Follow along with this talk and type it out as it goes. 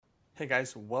Hey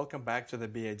guys, welcome back to the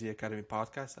BID Academy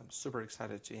podcast. I'm super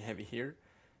excited to have you here.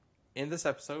 In this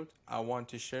episode, I want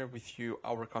to share with you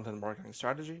our content marketing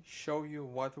strategy, show you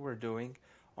what we're doing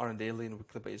on a daily and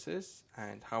weekly basis,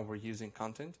 and how we're using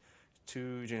content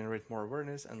to generate more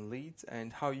awareness and leads,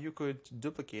 and how you could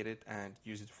duplicate it and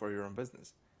use it for your own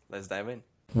business. Let's dive in.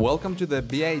 Welcome to the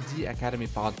BID Academy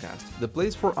podcast, the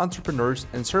place for entrepreneurs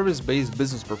and service-based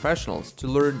business professionals to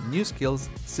learn new skills,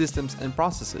 systems, and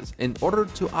processes in order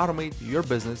to automate your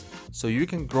business so you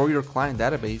can grow your client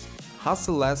database,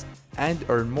 hustle less, and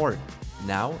earn more.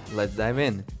 Now, let's dive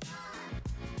in.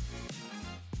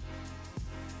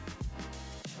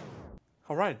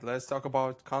 All right, let's talk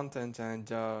about content and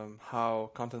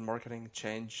how content marketing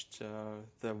changed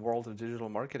the world of digital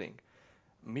marketing.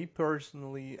 Me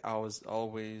personally, I was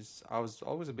always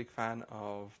a big fan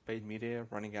of paid media,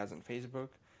 running ads on Facebook,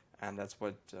 and that's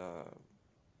what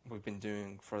we've been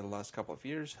doing for the last couple of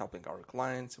years, helping our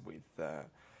clients with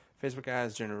Facebook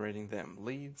ads, generating them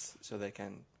leads so they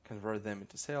can convert them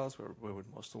into sales. We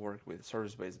would mostly work with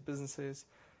service-based businesses,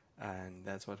 and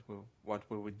that's what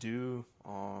we would do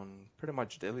on pretty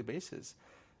much daily basis.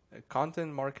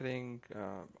 Content marketing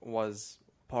was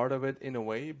part of it in a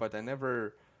way, but I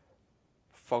never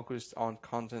focused on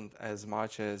content as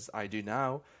much as I do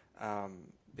now,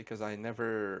 because I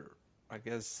never, I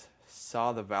guess,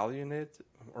 saw the value in it,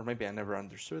 or maybe I never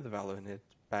understood the value in it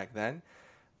back then.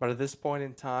 But at this point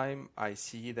in time, I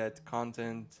see that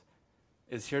content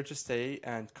is here to stay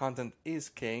and content is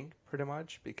king pretty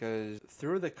much, because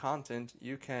through the content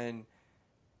you can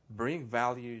bring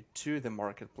value to the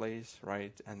marketplace,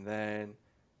 right? And then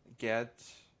get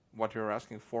what you're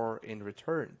asking for in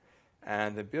return.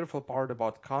 And the beautiful part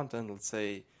about content, let's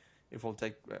say, if we'll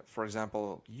take, for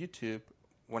example, YouTube,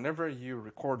 whenever you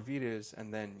record videos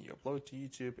and then you upload to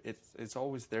YouTube, it's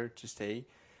always there to stay.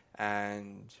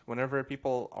 And whenever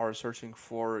people are searching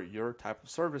for your type of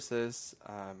services,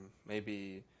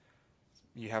 maybe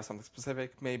you have something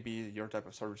specific, maybe your type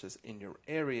of services in your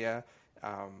area,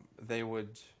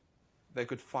 they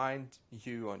could find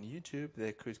you on YouTube,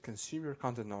 they could consume your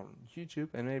content on YouTube,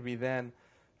 and maybe then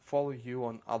follow you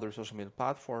on other social media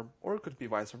platform, or it could be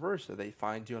vice versa. They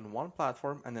find you on one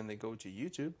platform and then they go to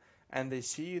YouTube and they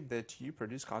see that you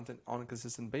produce content on a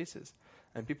consistent basis.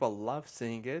 And people love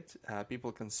seeing it.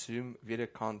 People consume video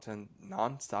content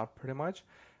non-stop pretty much.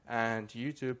 And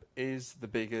YouTube is the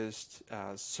biggest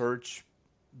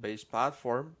search-based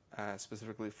platform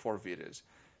specifically for videos.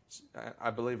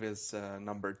 I believe it's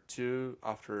number 2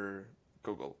 after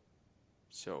Google.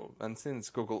 So, and since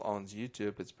Google owns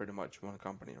YouTube, it's pretty much one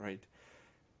company, right?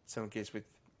 So in case with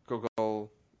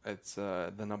Google, it's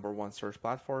the number 1 search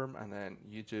platform, and then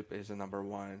YouTube is the number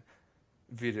 1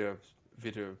 video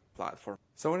platform.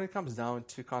 So when it comes down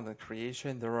to content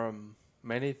creation, there are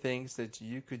many things that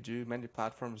you could do, many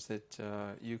platforms that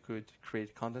you could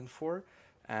create content for.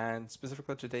 And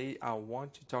specifically today, I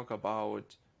want to talk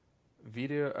about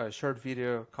short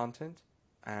video content.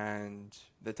 And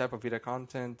the type of video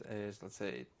content is, let's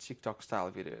say, TikTok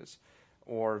style videos,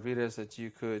 or videos that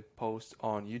you could post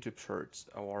on YouTube Shorts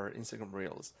or Instagram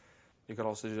Reels. You could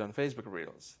also do it on Facebook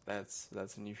Reels. That's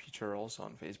a new feature also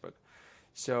on Facebook.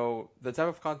 So the type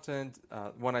of content,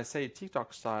 when I say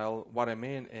TikTok style, what I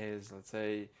mean is, let's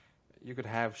say, you could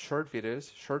have short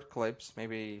videos, short clips,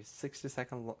 maybe 60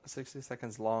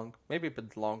 seconds long, maybe a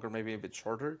bit longer, maybe a bit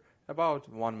shorter,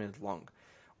 about 1 minute long,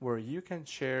 where you can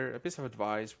share a piece of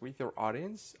advice with your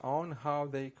audience on how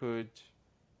they could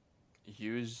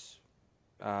do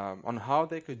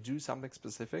something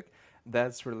specific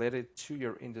that's related to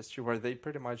your industry, where they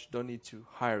pretty much don't need to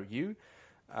hire you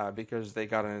because they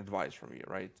got an advice from you,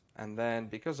 right? And then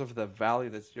because of the value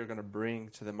that you're going to bring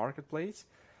to the marketplace,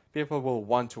 people will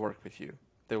want to work with you.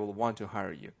 They will want to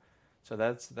hire you. So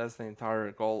that's the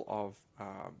entire goal of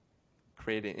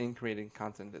creating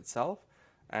content itself.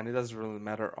 And it doesn't really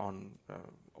matter on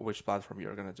which platform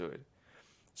you're going to do it.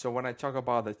 So when I talk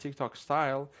about the TikTok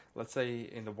style, let's say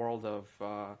in the world of,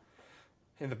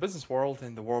 in the business world,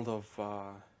 in the world of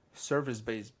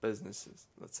service-based businesses,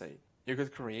 let's say, you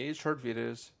could create short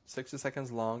videos, 60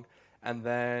 seconds long, and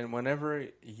then whenever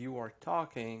you are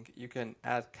talking, you can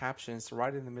add captions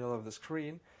right in the middle of the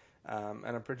screen. And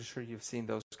I'm pretty sure you've seen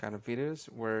those kind of videos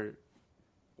where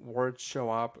words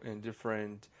show up in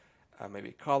different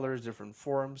maybe colors, different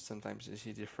forms. Sometimes you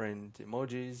see different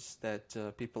emojis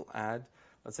that people add.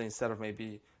 Let's say instead of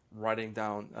maybe writing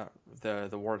down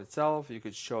the word itself, you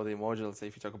could show the emoji. Let's say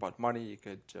if you talk about money, you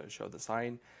could show the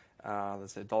sign,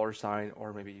 let's say dollar sign,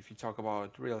 or maybe if you talk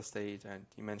about real estate and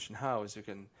you mention house, you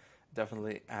can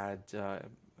definitely add a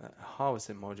house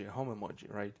emoji, a home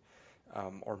emoji, right?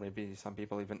 Or maybe some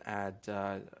people even add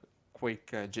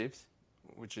quick GIFs,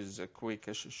 which is a quick,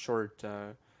 a short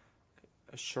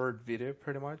video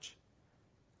pretty much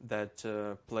that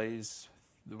plays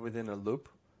within a loop,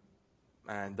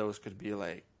 and those could be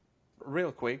like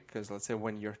real quick because let's say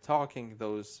when you're talking,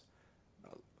 those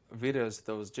videos,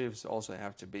 those GIFs also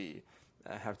have to be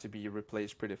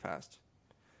replaced pretty fast,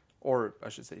 or I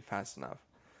should say fast enough.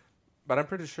 But I'm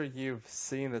pretty sure you've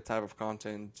seen the type of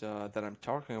content that I'm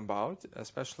talking about,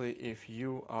 especially if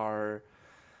you are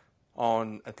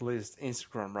on at least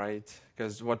Instagram, right?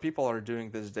 Because what people are doing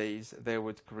these days, they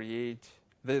would create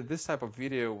this type of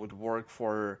video would work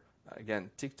for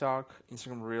again TikTok,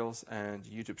 Instagram Reels, and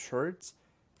YouTube Shorts,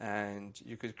 and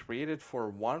you could create it for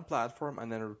one platform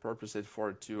and then repurpose it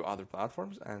for two other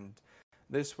platforms, and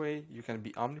this way you can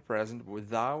be omnipresent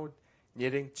without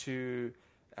needing to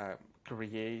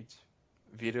create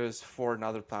videos for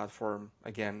another platform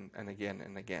again and again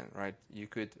and again, right? You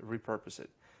could repurpose it.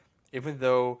 Even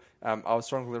though I would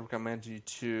strongly recommend you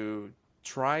to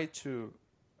try to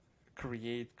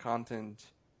create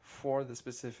content for the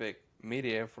specific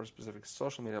media, for a specific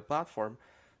social media platform.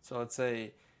 So let's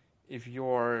say if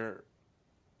you're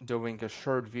doing a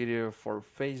short video for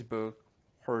Facebook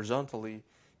horizontally,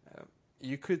 uh,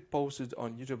 you could post it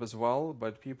on YouTube as well,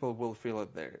 but people will feel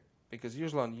it there. Because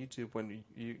usually on YouTube, when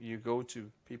you go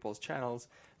to people's channels,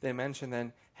 they mention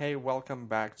then, hey, welcome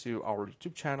back to our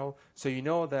YouTube channel. So you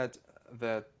know that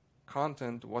the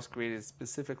content was created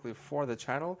specifically for the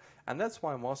channel. And that's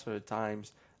why most of the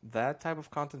times that type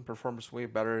of content performs way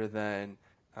better than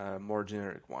a more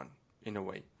generic one in a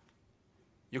way.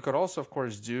 You could also, of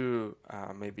course, do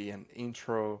maybe an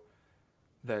intro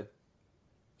that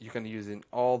you can use in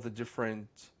all the different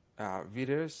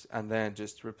videos and then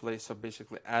just replace, so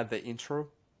basically add the intro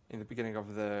in the beginning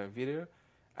of the video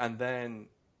and then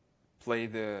play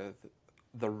the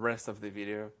rest of the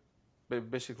video, but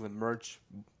basically merge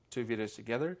two videos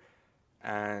together,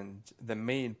 and the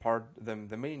main part, the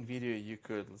main video you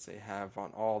could, let's say, have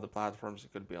on all the platforms.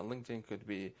 It could be on LinkedIn, could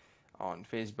be on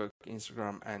Facebook,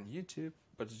 Instagram, and YouTube,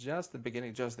 but just the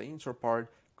beginning, just the intro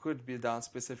part could be done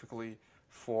specifically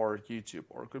for YouTube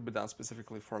or could be done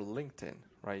specifically for LinkedIn,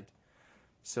 right?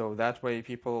 So that way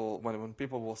people, when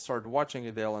people will start watching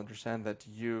it, they'll understand that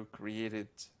you created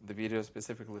the video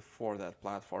specifically for that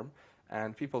platform,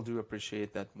 and people do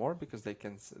appreciate that more because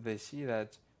they see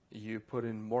that you put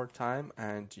in more time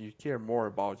and you care more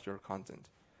about your content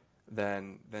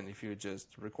than if you just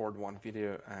record one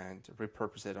video and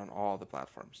repurpose it on all the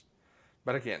platforms.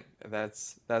 But again,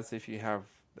 that's if you have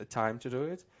the time to do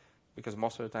it, because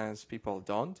most of the times people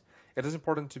don't. It is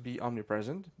important to be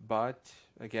omnipresent, but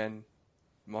again,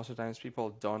 most of the times people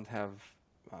don't have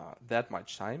that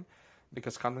much time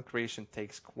because content creation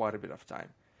takes quite a bit of time.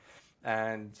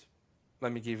 And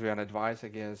let me give you an advice, I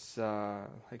guess,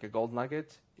 like a gold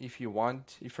nugget. If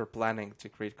you're planning to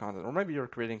create content, or maybe you're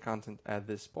creating content at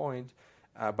this point,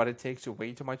 but it takes you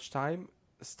way too much time,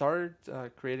 start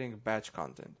creating batch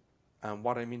content. And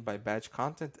what I mean by batch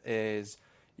content is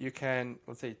you can,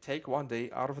 let's say, take one day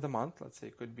out of the month. Let's say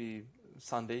it could be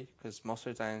Sunday, because most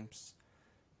of the times,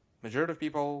 majority of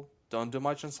people don't do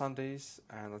much on Sundays.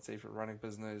 And let's say if you're running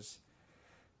business,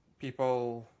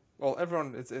 people, well,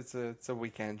 everyone, it's a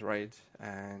weekend, right?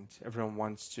 And everyone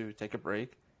wants to take a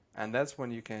break, and that's when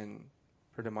you can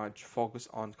pretty much focus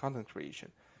on content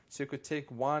creation. So you could take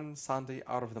one Sunday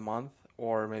out of the month,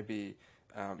 or maybe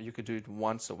you could do it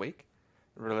once a week.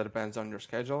 It really depends on your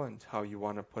schedule and how you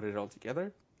want to put it all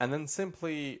together. And then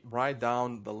simply write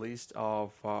down the list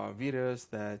of videos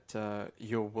that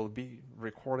you will be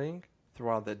recording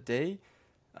throughout the day.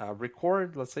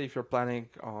 Record, let's say if you're planning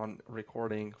on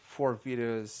recording 4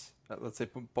 videos, let's say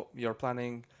you're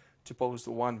planning to post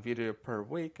one video per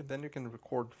week, then you can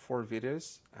record 4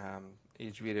 videos.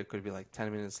 Each video could be like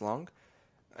 10 minutes long.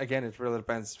 Again, it really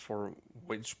depends for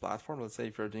which platform. Let's say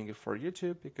if you're doing it for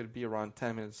YouTube, it could be around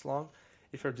 10 minutes long.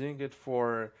 If you're doing it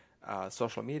for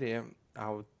social media, I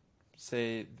would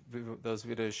say those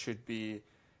videos should be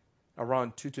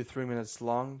around 2 to 3 minutes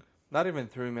long. Not even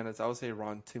 3 minutes, I would say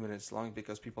around 2 minutes long,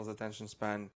 because people's attention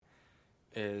span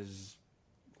is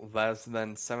less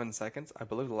than 7 seconds. I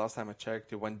believe the last time I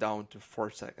checked, it went down to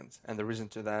 4 seconds. And the reason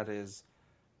to that is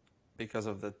because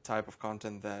of the type of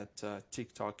content that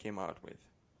TikTok came out with.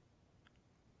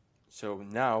 So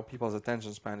now people's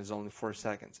attention span is only 4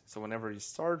 seconds. So whenever you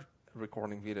start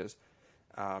recording videos,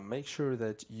 make sure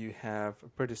that you have a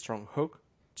pretty strong hook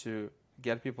to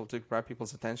get people to grab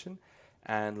people's attention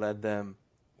and let them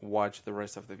watch the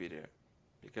rest of the video.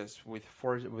 Because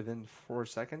within 4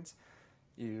 seconds,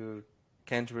 you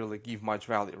can't really give much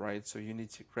value, right? So you need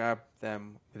to grab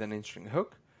them with an interesting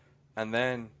hook, and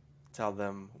then tell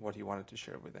them what you wanted to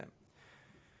share with them.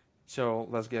 So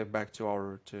let's get back to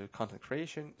our content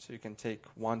creation. So you can take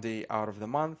one day out of the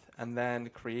month and then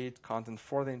create content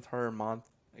for the entire month.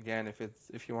 Again,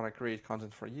 if you want to create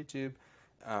content for YouTube,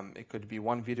 it could be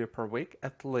one video per week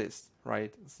at least,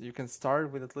 right? So you can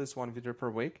start with at least one video per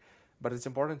week, but it's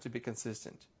important to be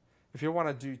consistent. If you want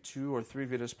to do 2 or 3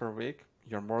 videos per week,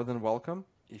 you're more than welcome.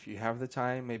 If you have the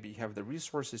time, maybe you have the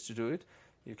resources to do it,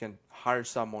 you can hire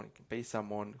someone, you can pay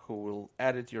someone who will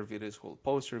edit your videos, who will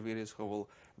post your videos, who will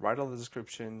write all the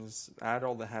descriptions, add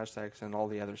all the hashtags and all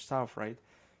the other stuff, right?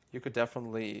 You could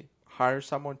definitely hire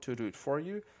someone to do it for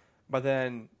you. But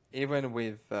then even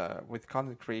with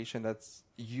content creation, that's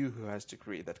you who has to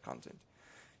create that content.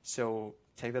 So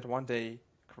take that one day,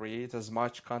 create as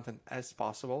much content as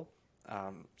possible.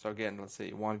 So again, let's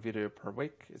say one video per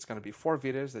week. It's going to be 4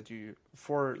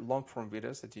 long form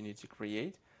videos that you need to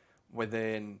create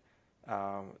within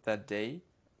that day.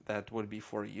 That would be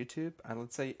for YouTube. And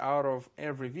let's say out of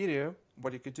every video,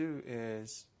 what you could do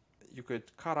is you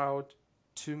could cut out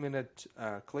 2-minute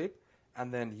clip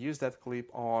and then use that clip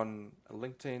on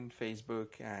LinkedIn,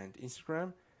 Facebook, and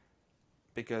Instagram.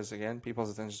 Because again, people's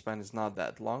attention span is not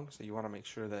that long. So you want to make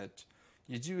sure that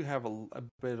you do have a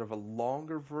bit of a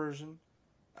longer version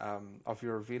of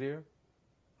your video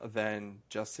than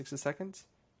just 60 seconds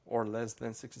or less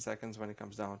than 60 seconds when it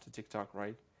comes down to TikTok,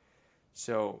 right?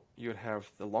 So you'd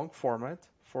have the long format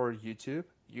for YouTube,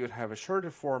 you'd have a shorter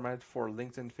format for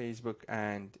LinkedIn, Facebook,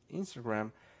 and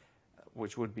Instagram,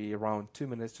 which would be around 2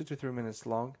 minutes, 2 to 3 minutes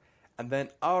long. And then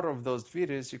out of those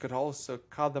videos, you could also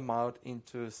cut them out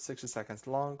into 60 seconds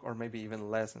long or maybe even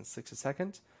less than 60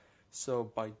 seconds.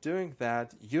 So by doing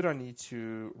that, you don't need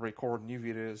to record new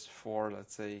videos for,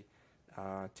 let's say,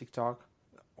 TikTok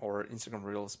or Instagram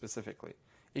Reels specifically.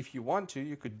 If you want to,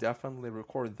 you could definitely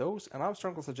record those, and I would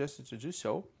strongly suggest you to do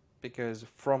so, because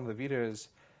from the videos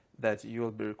that you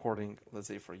will be recording, let's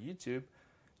say for YouTube,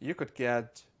 you could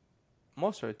get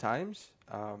most of the times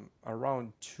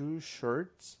around 2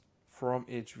 shorts from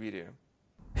each video.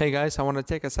 Hey guys, I want to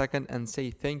take a second and say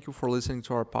thank you for listening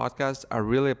to our podcast. I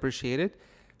really appreciate it.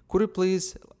 Could you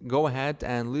please go ahead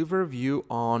and leave a review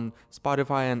on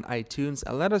Spotify and iTunes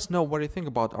and let us know what you think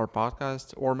about our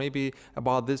podcast or maybe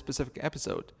about this specific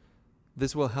episode.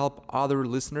 This will help other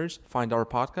listeners find our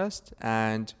podcast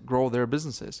and grow their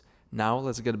businesses. Now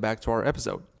let's get back to our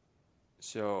episode.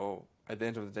 So at the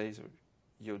end of the day, so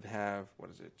you'd have,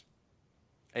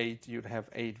 you'd have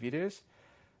 8 videos,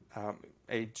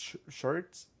 8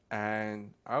 shorts,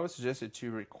 and I would suggest you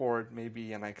to record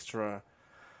maybe an extra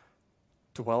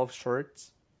 12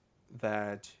 shorts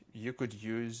that you could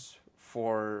use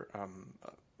for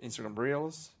Instagram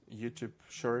Reels, YouTube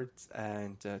Shorts,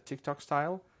 and TikTok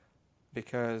style.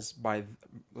 Because by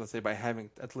having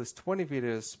at least 20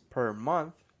 videos per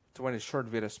month, 20 short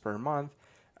videos per month,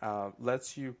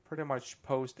 lets you pretty much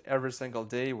post every single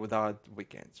day without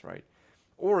weekends, right?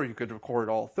 Or you could record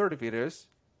all 30 videos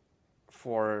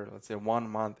for, let's say, 1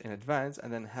 month in advance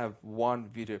and then have 1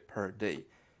 video per day.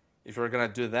 If you're gonna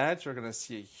do that, you're gonna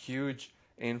see a huge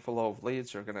inflow of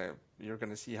leads. You're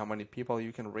gonna see how many people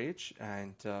you can reach,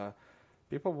 and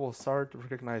people will start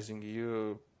recognizing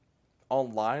you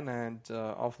online and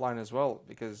offline as well.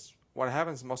 Because what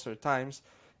happens most of the times,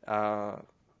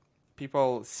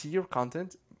 people see your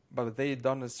content, but they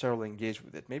don't necessarily engage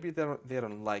with it. Maybe they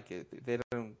don't like it. They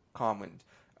don't comment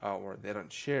or they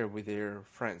don't share with their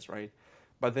friends, right?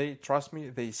 But trust me,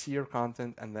 they see your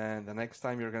content, and then the next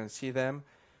time you're gonna see them.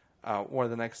 Or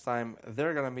the next time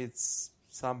they're going to meet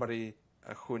somebody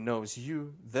who knows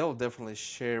you, they'll definitely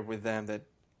share with them that,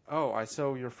 oh, I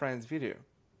saw your friend's video.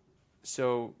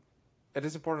 So it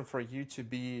is important for you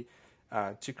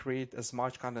to create as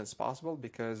much content as possible,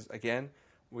 because again,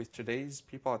 with today's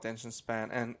people attention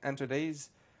span and today's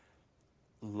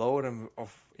load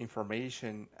of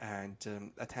information and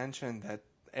attention that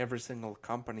every single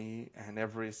company and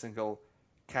every single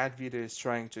cat video is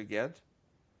trying to get,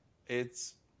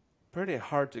 it's pretty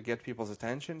hard to get people's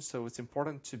attention. So it's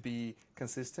important to be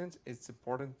consistent. It's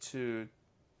important to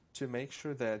make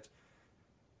sure that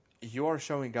you are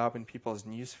showing up in people's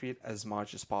newsfeed as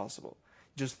much as possible.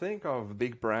 Just think of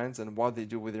big brands and what they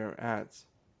do with their ads.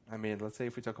 I mean, let's say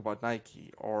if we talk about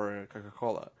Nike or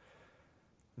Coca-Cola,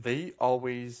 they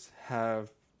always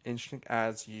have interesting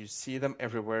ads. You see them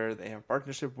everywhere. They have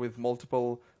partnership with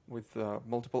multiple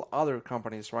other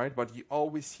companies, right? But you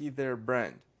always see their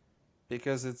brand,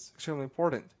 because it's extremely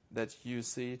important that you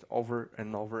see it over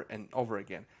and over and over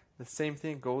again. The same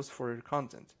thing goes for your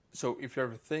content. So if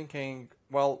you're thinking,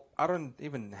 well, I don't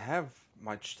even have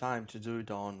much time to do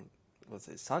it on, let's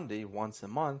say, Sunday once a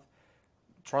month,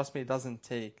 trust me, it doesn't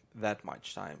take that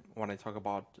much time when I talk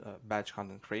about batch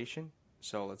content creation.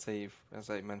 So let's say, if, as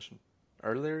I mentioned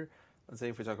earlier, let's say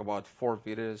if we talk about four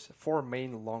videos, four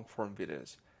main long form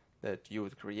videos that you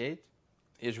would create,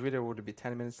 each video would be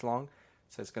 10 minutes long,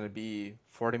 so it's going to be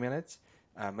 40 minutes.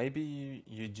 Maybe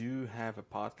you do have a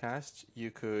podcast,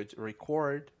 you could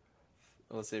record,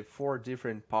 let's say, four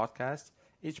different podcasts.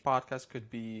 Each podcast could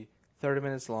be 30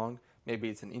 minutes long. Maybe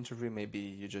it's an interview, maybe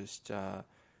you just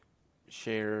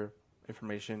share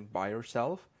information by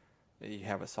yourself. You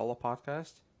have a solo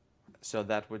podcast, so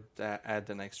that would add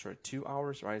an extra 2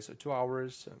 hours, right? So 2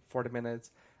 hours, 40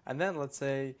 minutes, and then let's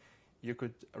say you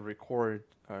could record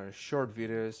short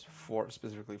videos for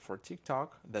specifically for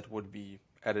TikTok that would be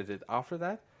edited after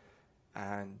that,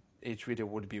 and each video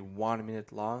would be 1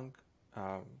 minute long.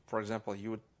 For example,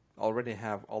 you would already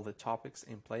have all the topics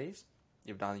in place.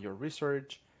 You've done your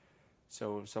research.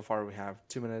 So far we have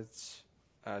 2 minutes,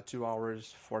 2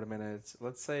 hours, 40 minutes.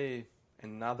 Let's say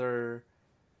another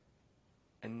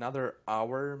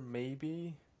hour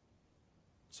maybe.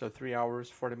 So 3 hours,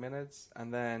 40 minutes,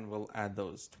 and then we'll add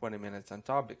those 20 minutes on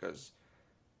top because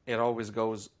it always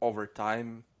goes over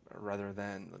time rather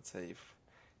than, let's say, if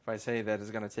I say that it's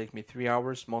going to take me 3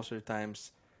 hours, most of the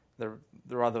times there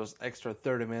are those extra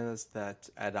 30 minutes that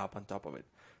add up on top of it.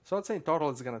 So let's say in total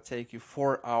it's going to take you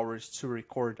 4 hours to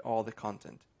record all the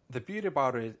content. The beauty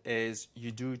about it is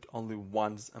you do it only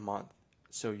once a month.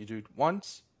 So you do it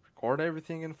once, record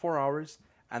everything in 4 hours,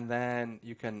 and then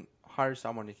you can hire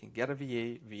someone. You can get a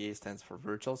VA. VA stands for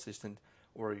virtual assistant,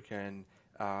 or you can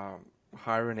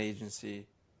hire an agency,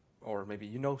 or maybe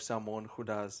you know someone who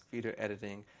does video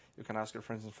editing. You can ask your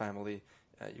friends and family.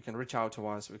 You can reach out to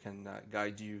us. We can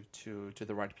guide you to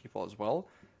the right people as well,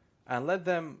 and let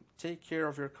them take care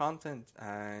of your content.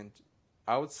 And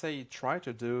I would say try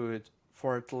to do it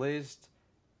for at least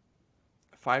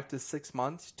 5 to 6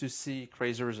 months to see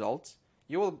crazy results.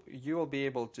 You will be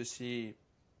able to see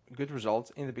good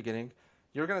results in the beginning.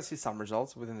 You're gonna see some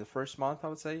results within the first month, I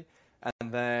would say,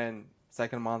 and then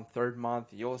second month, third month,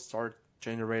 you'll start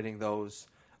generating those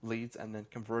leads and then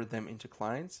convert them into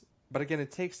clients. But again,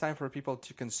 it takes time for people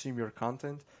to consume your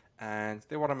content, and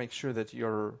they want to make sure that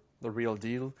you're the real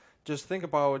deal. Just think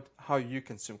about how you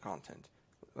consume content.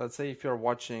 Let's say if you're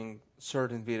watching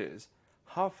certain videos,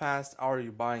 how fast are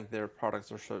you buying their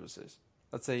products or services?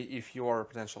 Let's say if you are a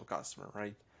potential customer,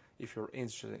 right? If you're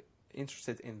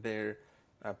interested in their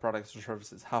products or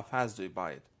services, how fast do you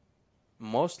buy it?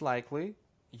 Most likely,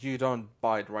 you don't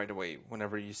buy it right away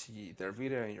whenever you see their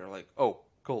video and you're like, oh,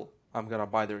 cool, I'm gonna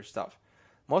buy their stuff.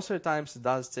 Most of the times, it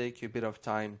does take you a bit of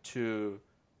time to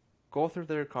go through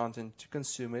their content, to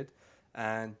consume it,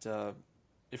 and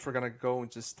if we're gonna go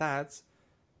into stats,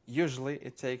 usually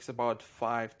it takes about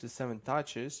 5 to 7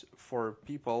 touches for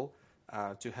people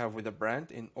to have with a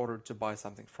brand in order to buy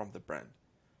something from the brand.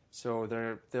 So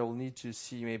they'll need to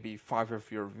see maybe 5 of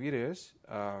your videos,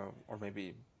 or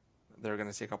maybe they're going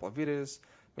to see a couple of videos,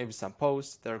 maybe some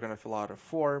posts. They're going to fill out a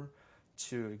form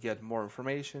to get more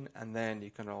information. And then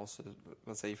you can also,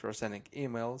 let's say if you're sending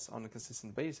emails on a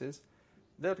consistent basis,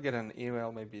 they'll get an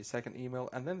email, maybe a second email,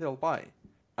 and then they'll buy.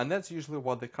 And that's usually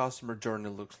what the customer journey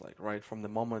looks like, right? From the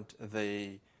moment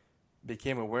they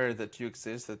became aware that you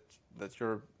exist, that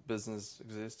your business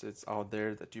exists, it's out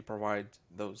there, that you provide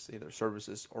those either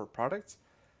services or products.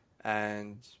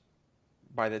 And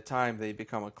by the time they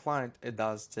become a client, it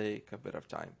does take a bit of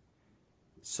time.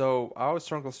 So I would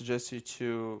strongly suggest you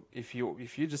to, if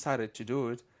you decided to do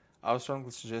it, I would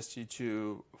strongly suggest you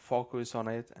to focus on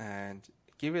it and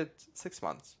give it 6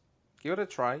 months. Give it a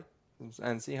try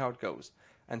and see how it goes.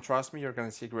 And trust me, you're going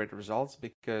to see great results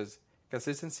because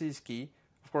consistency is key.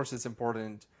 Of course, it's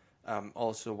important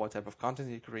also what type of content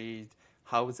you create,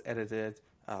 how it's edited,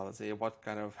 let's say what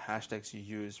kind of hashtags you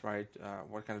use, right?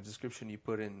 What kind of description you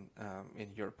put in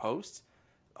your posts.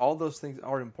 All those things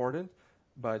are important,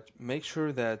 but make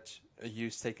sure that you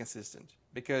stay consistent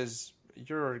because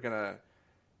you're going to,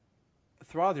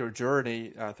 throughout your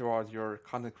journey, throughout your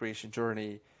content creation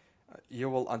journey, you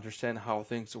will understand how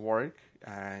things work,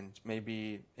 and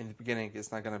maybe in the beginning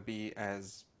it's not going to be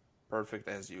as perfect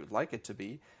as you would like it to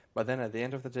be, but then at the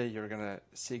end of the day you're going to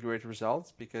see great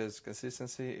results because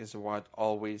consistency is what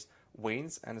always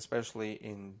wins. And especially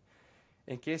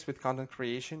in case with content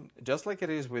creation, just like it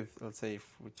is with, let's say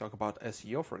if we talk about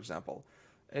SEO, for example,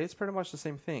 it's pretty much the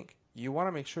same thing. You want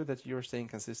to make sure that you're staying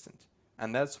consistent,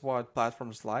 and that's what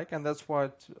platforms like, and that's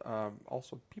what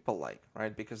also people like,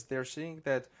 right? Because they're seeing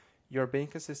that you're being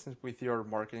consistent with your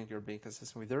marketing, you're being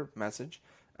consistent with your message,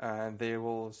 and they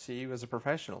will see you as a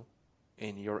professional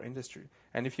in your industry.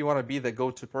 And if you want to be the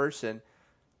go-to person,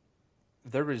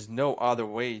 there is no other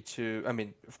way to, I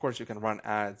mean, of course you can run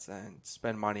ads and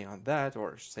spend money on that,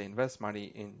 or say invest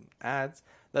money in ads.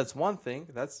 That's one thing,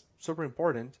 that's super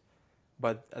important.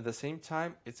 But at the same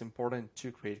time, it's important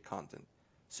to create content.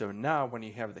 So now when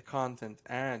you have the content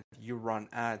and you run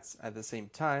ads at the same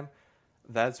time,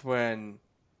 that's when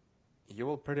you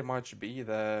will pretty much be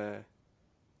the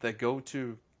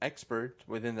go-to expert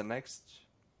within the next,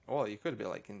 well, you could be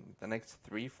like in the next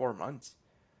 3-4 months.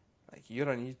 Like, you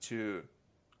don't need to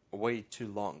wait too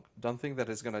long. Don't think that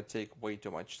it's gonna take way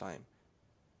too much time.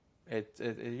 It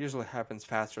usually happens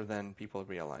faster than people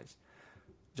realize.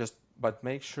 But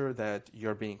make sure that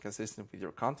you're being consistent with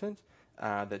your content,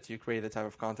 that you create the type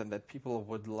of content that people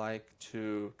would like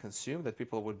to consume, that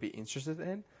people would be interested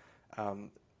in.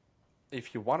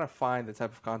 If you want to find the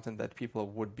type of content that people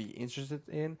would be interested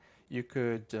in, you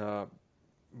could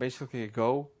basically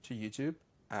go to YouTube,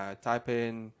 type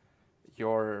in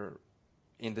your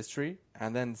industry,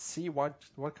 and then see what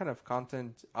kind of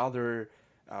content other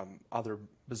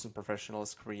business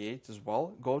professionals create as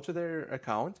well. Go to their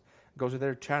account, go to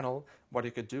their channel. What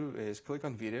you could do is click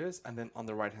on videos, and then on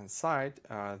the right hand side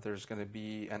there's going to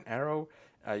be an arrow.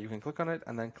 You can click on it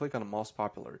and then click on most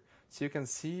popular, so you can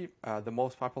see the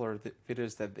most popular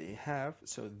videos that they have.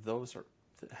 So those are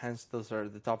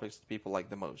the topics that people like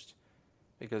the most,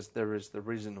 because there is the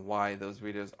reason why those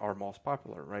videos are most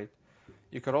popular, right?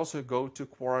 You could also go to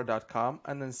Quora.com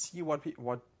and then see what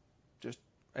just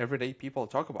everyday people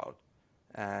talk about,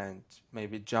 and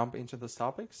maybe jump into those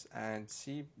topics and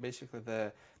see basically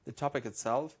the topic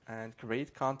itself and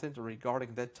create content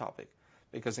regarding that topic.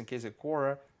 Because in case of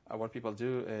Quora, what people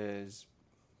do is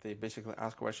they basically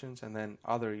ask questions and then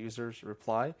other users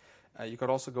reply. You could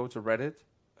also go to Reddit,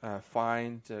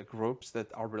 find groups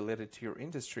that are related to your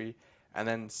industry, and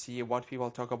then see what people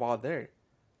talk about there.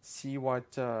 See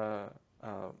what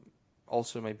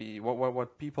also maybe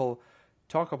what people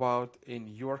talk about in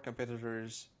your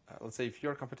competitors. Let's say if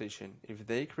your competition, if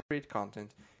they create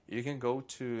content, you can go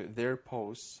to their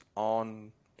posts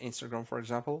on Instagram, for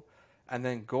example, and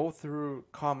then go through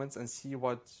comments and see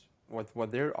what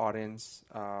their audience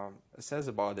says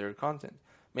about their content.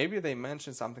 Maybe they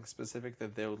mention something specific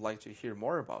that they would like to hear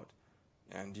more about,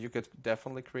 and you could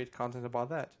definitely create content about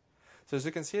that. So as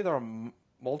you can see, there are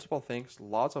multiple things,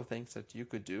 lots of things that you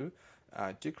could do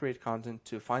to create content,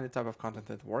 to find the type of content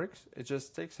that works. It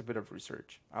just takes a bit of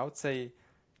research. I would say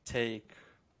take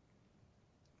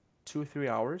 2-3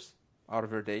 hours out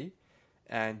of your day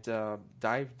and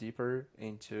dive deeper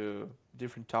into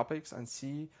different topics and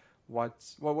see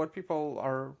what people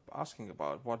are asking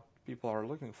about, what people are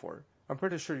looking for. I'm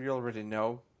pretty sure you already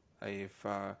know, if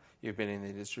you've been in the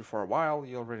industry for a while,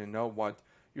 you already know what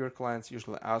your clients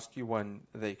usually ask you when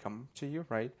they come to you,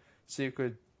 right? So you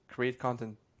could create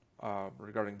content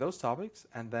regarding those topics,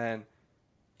 and then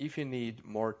if you need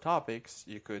more topics,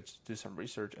 you could do some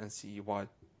research and see what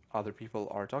other people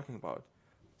are talking about.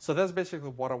 So that's basically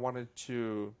what I wanted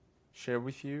to share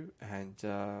with you, and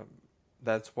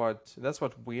that's what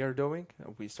we are doing.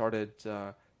 We started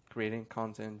creating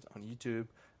content on YouTube,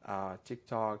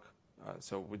 TikTok.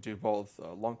 So we do both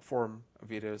long form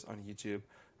videos on YouTube,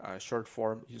 short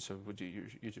form. So we do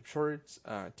YouTube Shorts,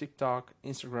 TikTok,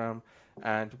 Instagram,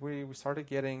 and we started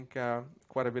getting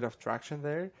quite a bit of traction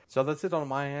there. So that's it on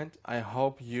my end. I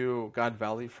hope you got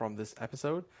value from this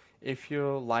episode. If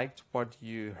you liked what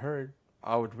you heard,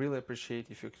 I would really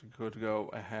appreciate if you could go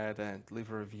ahead and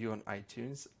leave a review on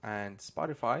iTunes and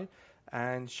Spotify,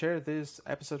 and share this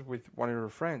episode with one of your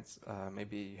friends.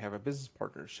 Maybe you have a business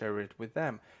partner, share it with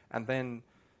them, and then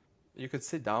you could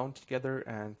sit down together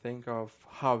and think of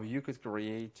how you could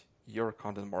create your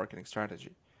content marketing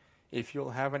strategy. If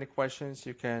you'll have any questions,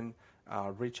 you can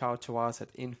reach out to us at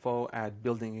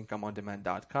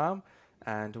info@buildingincomeondemand.com,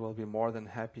 and we'll be more than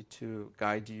happy to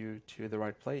guide you to the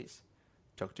right place.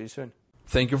 Talk to you soon.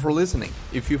 Thank you for listening.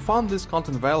 If you found this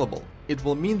content valuable, it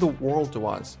will mean the world to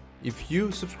us if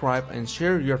you subscribe and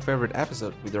share your favorite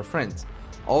episode with your friends.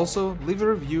 Also, leave a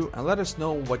review and let us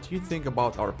know what you think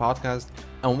about our podcast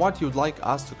and what you'd like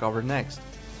us to cover next.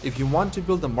 If you want to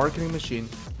build a marketing machine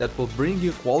that will bring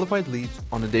you qualified leads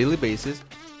on a daily basis,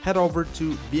 head over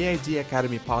to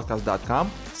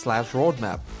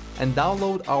bidacademypodcast.com/roadmap and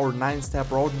download our 9-step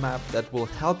roadmap that will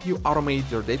help you automate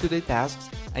your day-to-day tasks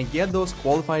and get those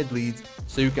qualified leads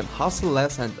so you can hustle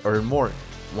less and earn more.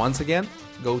 Once again,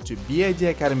 go to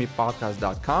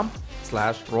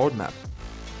bidacademypodcast.com/roadmap.